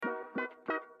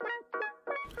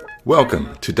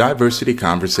Welcome to Diversity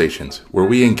Conversations, where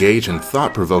we engage in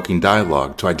thought-provoking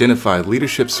dialogue to identify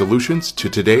leadership solutions to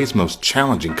today's most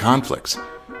challenging conflicts.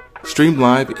 Stream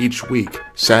live each week,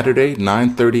 Saturday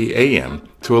 9:30 a.m.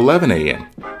 to 11 a.m.,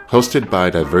 hosted by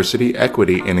Diversity,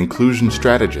 Equity, and Inclusion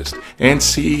Strategist and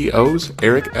CEOs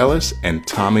Eric Ellis and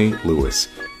Tommy Lewis.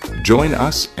 Join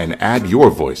us and add your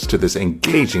voice to this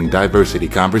engaging diversity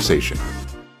conversation.